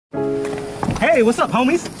Hey, what's up,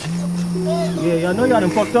 homies? Yeah, y'all know y'all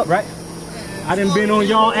done fucked up, right? I done been on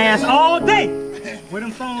y'all ass all day. Where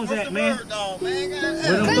them phones at, man?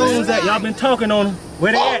 Where them phones at? Y'all been talking on them.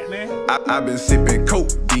 Where they at, man? I've been sipping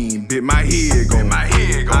codeine, bit my head gone.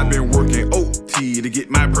 I've been working OT to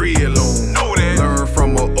get my bread on. Learn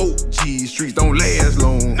from a OG, streets don't last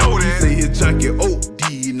long. He say his junkie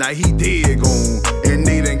OD, now he dead gone. And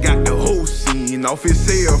they done got the whole scene off his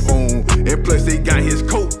cell phone. And plus they got his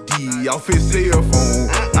code D off his cell phone.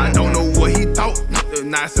 I don't know what he thought,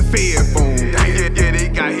 now it's a fair phone. Yeah, they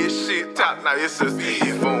got his shit top, now it's a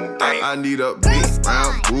phone. I need a big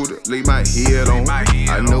round Buddha, lay my head on.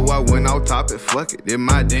 I know I went off topic, fuck it, in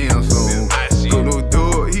my damn song. Go no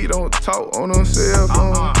do it, he don't talk on no cell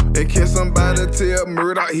phone. And can somebody tell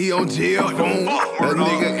Murdoch he on jail phone? That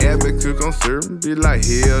nigga advocate gon' serve him, be like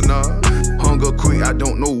hell nah. Hunger quick, I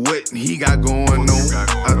don't know what he got going on.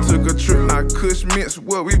 I took a trip, now Kush mints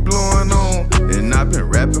what we blowing on. And I've been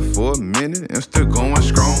rapping for a minute and still going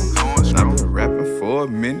strong. I've been rapping for a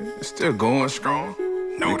minute and still going strong.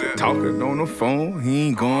 Nigga talking on the phone, he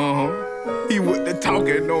ain't going home. He with the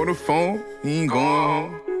talking on the phone, he ain't going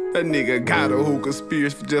home. That nigga got a whole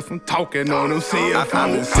conspiracy just from talking on them cell phones.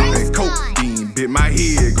 I've been sipping codeine, bit my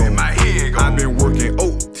head gone. I've been working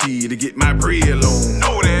OT to get my bread on.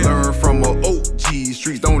 Learn from a OG,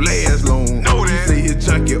 streets don't last long. He say his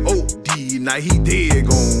junkie OD, now he dead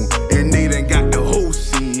gone. And they done got the whole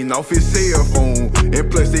scene off his cell phone.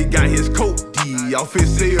 And plus they got his code D off his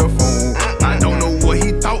cell phone. I don't know what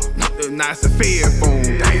he thought, now it's a fair phone.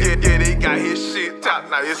 Yeah, they got his shit top,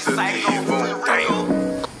 now it's a fair phone.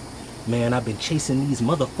 Damn. Man, I've been chasing these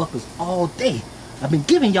motherfuckers all day. I've been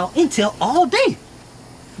giving y'all intel all day.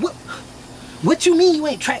 What you mean you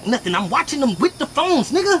ain't tracked nothing? I'm watching them with the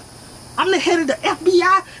phones, nigga. I'm the head of the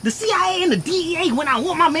FBI, the CIA, and the DEA. When I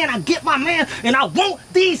want my man, I get my man, and I want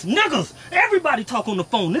these niggas. Everybody talk on the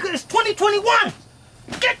phone, nigga. It's 2021.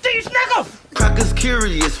 Get these niggas! Crackers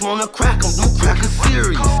curious, wanna crack him, don't crack is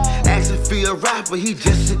serious. Asking for a rapper, he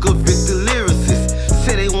just a good Victor lyricist.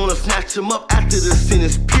 Say they wanna snatch him up after the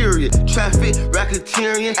sentence period. Traffic,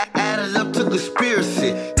 racketeering, added up to conspiracy.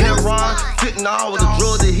 Heroin, fentanyl with a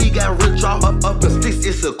drug that he got rich off. Up in sticks,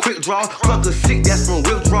 it's a quick draw. Fuck a sick, that's from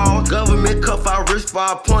withdrawal. Government cuff our wrist for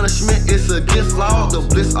our punishment, it's against law. The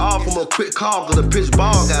bliss off from a quick call, cause the pitch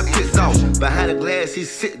ball got pissed off. Behind the glass, he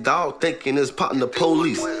sit dog, thinking it's potting the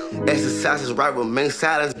police. Exercise his right, remain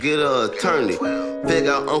silent, get an attorney.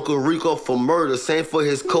 Figure out Uncle Rico for murder, same for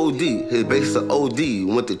his code D. His base of OD,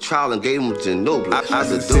 went to trial and gave him Ginobili. I've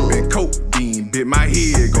been sipping codeine, bit my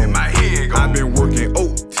head gone. I've been working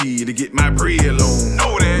OT to get my bread on.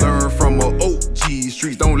 Learn from a OG,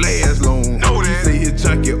 streets don't last long. He say his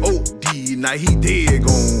junkie OD, now he dead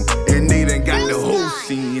gone. And they done got the whole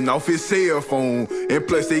scene off his cell phone. And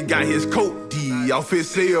plus they got his code D off his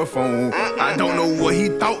cell phone. I don't know what he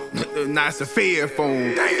thought, now it's a fair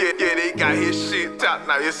phone. Yeah, they got his shit top,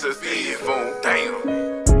 now it's a fair phone.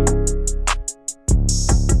 Damn.